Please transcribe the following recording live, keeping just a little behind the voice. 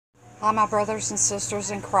Hi, my brothers and sisters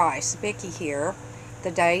in Christ. Vicki here. The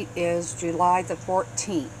date is July the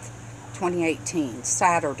 14th, 2018,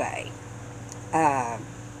 Saturday. Uh,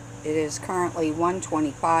 it is currently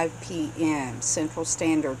 1:25 p.m. Central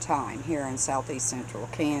Standard Time here in southeast central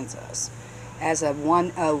Kansas. As of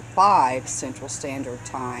 1:05 Central Standard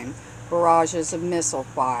Time, barrages of missile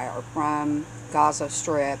fire from Gaza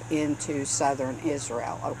Strip into southern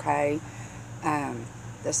Israel. Okay? Um,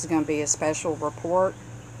 this is going to be a special report.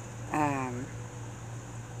 Um,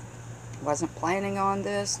 wasn't planning on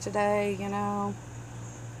this today. Um,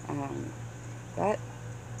 but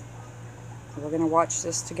we're going to watch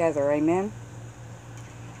this together. Amen?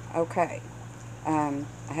 Okay. I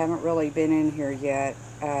haven't really been in here yet.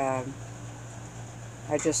 I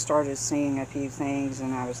just started seeing a few things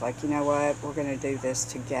and I was like, you know what? We're going to do this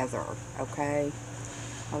together. Okay?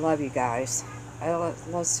 I love you guys.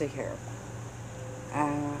 Let's see here.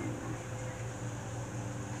 Um,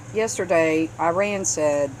 Yesterday, Iran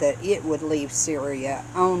said that it would leave Syria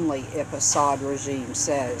only if Assad regime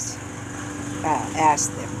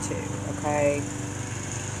asked them to, okay?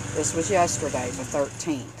 This was yesterday, the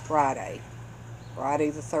 13th, Friday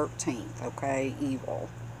the 13th, okay? Evil.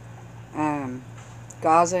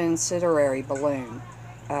 Gaza incendiary balloon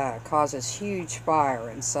causes huge fire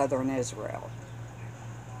in southern Israel.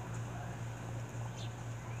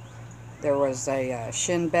 There was a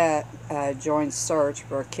Shin Bet joint search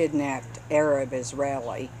for a kidnapped Arab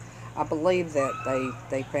Israeli. I believe that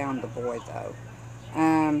they found the boy, though.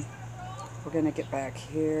 We're going to get back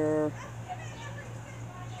here.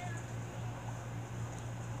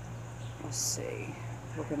 Let's see.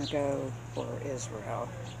 We're going to go for Israel.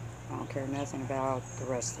 I don't care nothing about the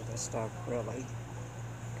rest of this stuff, really,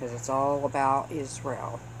 because it's all about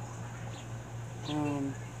Israel.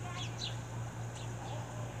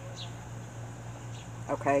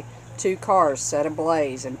 Okay, 2 cars set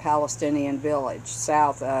ablaze in Palestinian village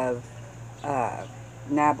south of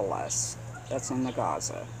Nablus. That's in the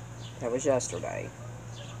Gaza. That was yesterday.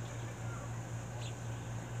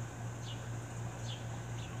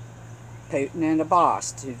 Putin and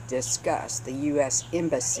Abbas to discuss the U.S.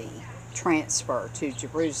 Embassy transfer to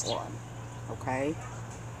Jerusalem. Okay?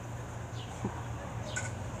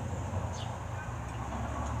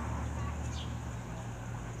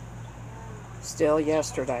 Still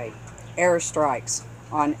yesterday, airstrikes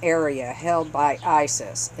on area held by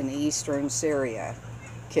ISIS in eastern Syria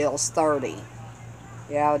kills 30.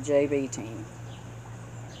 Yeah, JV team.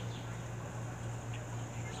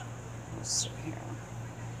 Let's see here.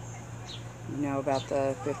 You know about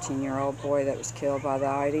the 15-year-old boy that was killed by the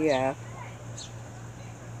IDF.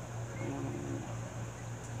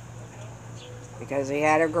 Because he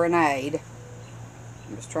had a grenade.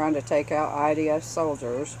 He was trying to take out IDF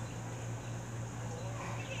soldiers.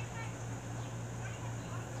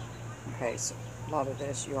 Okay, so a lot of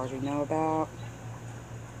this you already know about.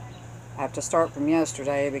 I have to start from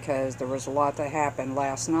yesterday because there was a lot that happened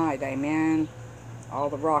last night. Amen.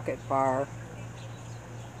 All the rocket fire.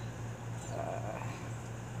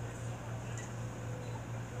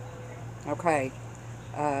 Okay.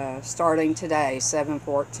 Starting today,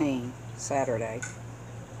 7/14, Saturday.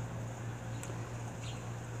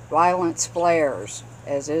 Violence flares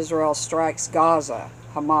as Israel strikes Gaza.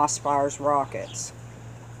 Hamas fires rockets.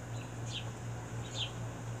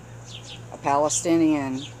 A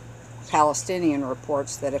Palestinian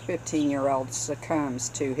reports that a 15-year-old succumbs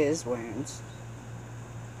to his wounds.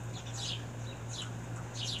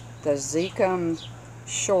 The Zikum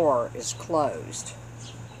shore is closed.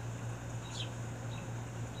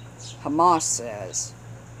 Hamas says,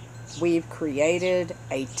 we've created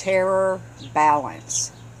a terror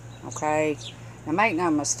balance. Okay? Now make no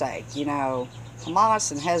mistake,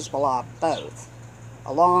 Hamas and Hezbollah both,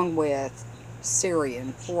 along with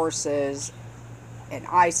Syrian forces and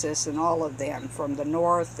ISIS and all of them from the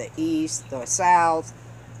north, the east, the south,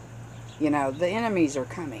 the enemies are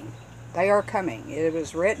coming. They are coming. It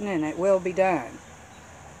was written and it will be done.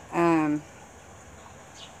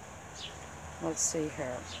 Let's see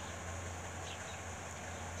here.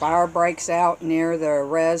 Fire breaks out near the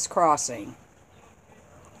Erez crossing.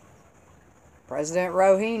 President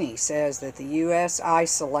Rouhani says that the U.S.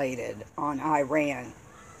 isolated on Iran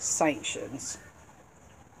sanctions.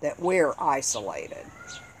 That we're isolated.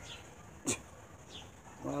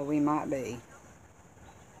 Well, we might be.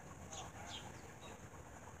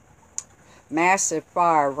 Massive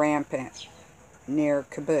fire rampant near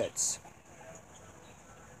Kibbutz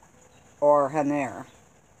or Haner.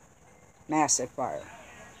 Massive fire.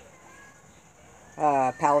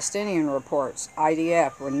 Palestinian reports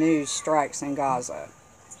IDF renews strikes in Gaza.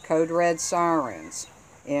 Code red sirens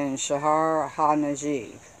in Shahar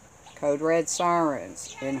HaNajiv. Code Red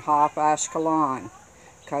Sirens in Hof Ashkelon.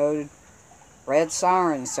 Code Red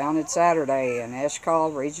Sirens sounded Saturday in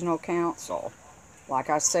Eshkol Regional Council. Like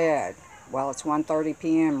I said, well, it's 1:30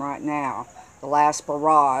 p.m. right now. The last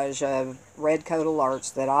barrage of red code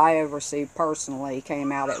alerts that I have received personally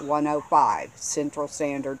came out at 1:05 Central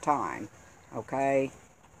Standard Time. Okay?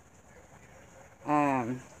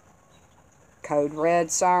 Code Red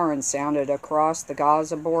Sirens sounded across the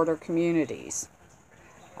Gaza border communities.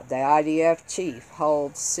 The IDF chief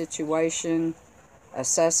holds situation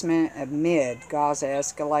assessment amid Gaza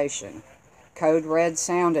escalation. Code Red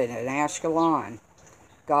sounded in Ashkelon.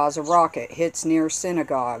 Gaza rocket hits near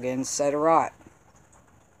synagogue in Sderot.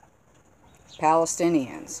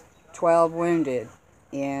 Palestinians, 12 wounded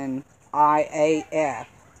in IAF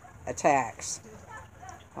attacks.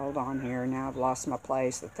 Hold on here, now I've lost my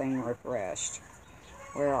place, the thing refreshed.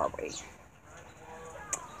 Where are we?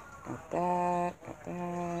 Got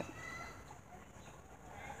that.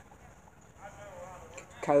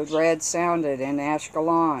 Code Red sounded in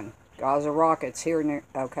Ashkelon. Gaza rockets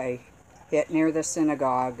hit near the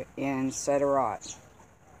synagogue in Sderot.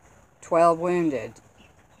 12 wounded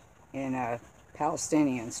in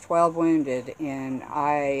Palestinians. 12 wounded in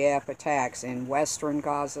IAF attacks in western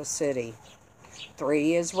Gaza City.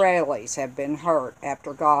 3 Israelis have been hurt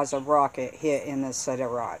after Gaza rocket hit in the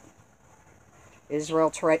Sderot.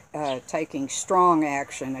 Israel taking strong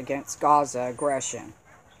action against Gaza aggression.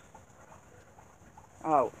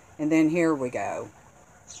 Oh, and then here we go.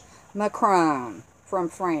 Macron from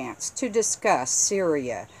France to discuss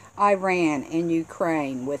Syria, Iran, and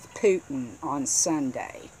Ukraine with Putin on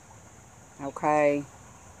Sunday. Okay?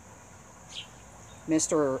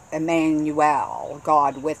 Mr. Emmanuel,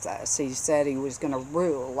 God with us. He said he was going to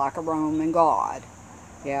rule like a Roman god.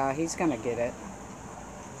 Yeah, he's going to get it.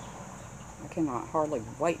 I cannot hardly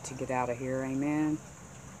wait to get out of here. Amen.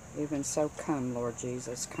 Even so, come, Lord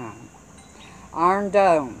Jesus, come. Iron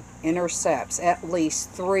Dome intercepts at least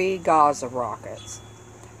 3 Gaza rockets.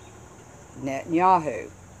 Netanyahu,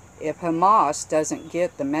 if Hamas doesn't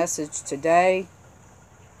get the message today,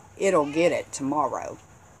 it'll get it tomorrow.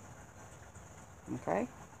 Okay?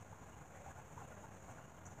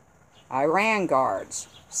 Iran guards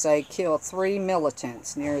say kill 3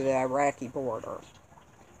 militants near the Iraqi border.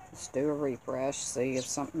 Let's do a refresh, see if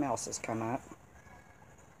something else has come up.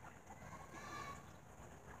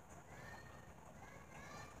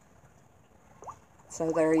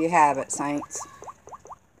 So there you have it, saints.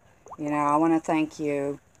 You know, I want to thank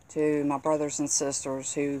you to my brothers and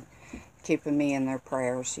sisters who keeping me in their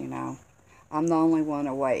prayers, you know. I'm the only one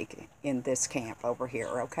awake in this camp over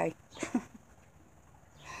here, okay?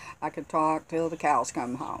 I could talk till the cows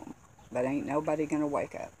come home, but ain't nobody going to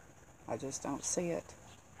wake up. I just don't see it.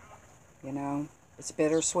 You know, it's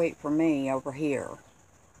bittersweet for me over here,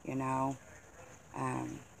 you know. I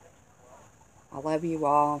love you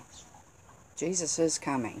all. Jesus is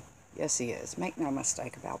coming. Yes, he is. Make no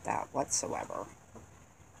mistake about that whatsoever.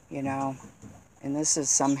 You know, and this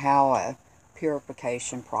is somehow a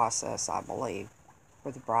purification process, I believe,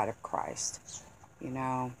 for the bride of Christ. You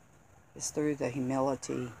know, it's through the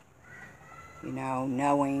humility, you know,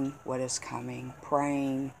 knowing what is coming,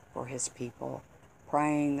 praying for his people,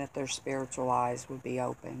 praying that their spiritual eyes would be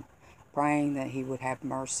open, praying that he would have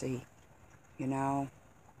mercy, you know,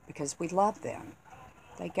 because we love them.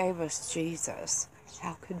 They gave us Jesus.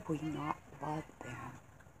 How could we not love them?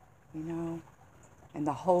 You know? And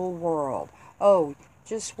the whole world. Oh,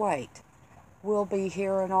 just wait. We'll be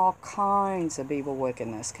hearing all kinds of evil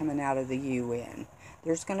wickedness coming out of the UN.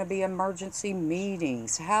 There's going to be emergency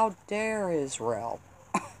meetings. How dare Israel?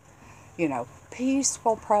 You know,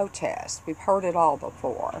 peaceful protest. We've heard it all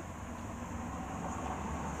before.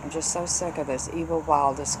 I'm just so sick of this evil,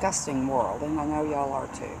 wild, disgusting world. And I know y'all are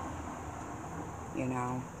too. You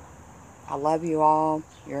know, I love you all.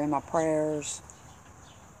 You're in my prayers.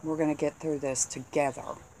 We're going to get through this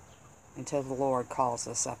together until the Lord calls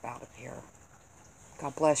us up out of here.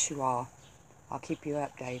 God bless you all. I'll keep you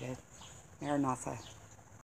updated. Maranatha.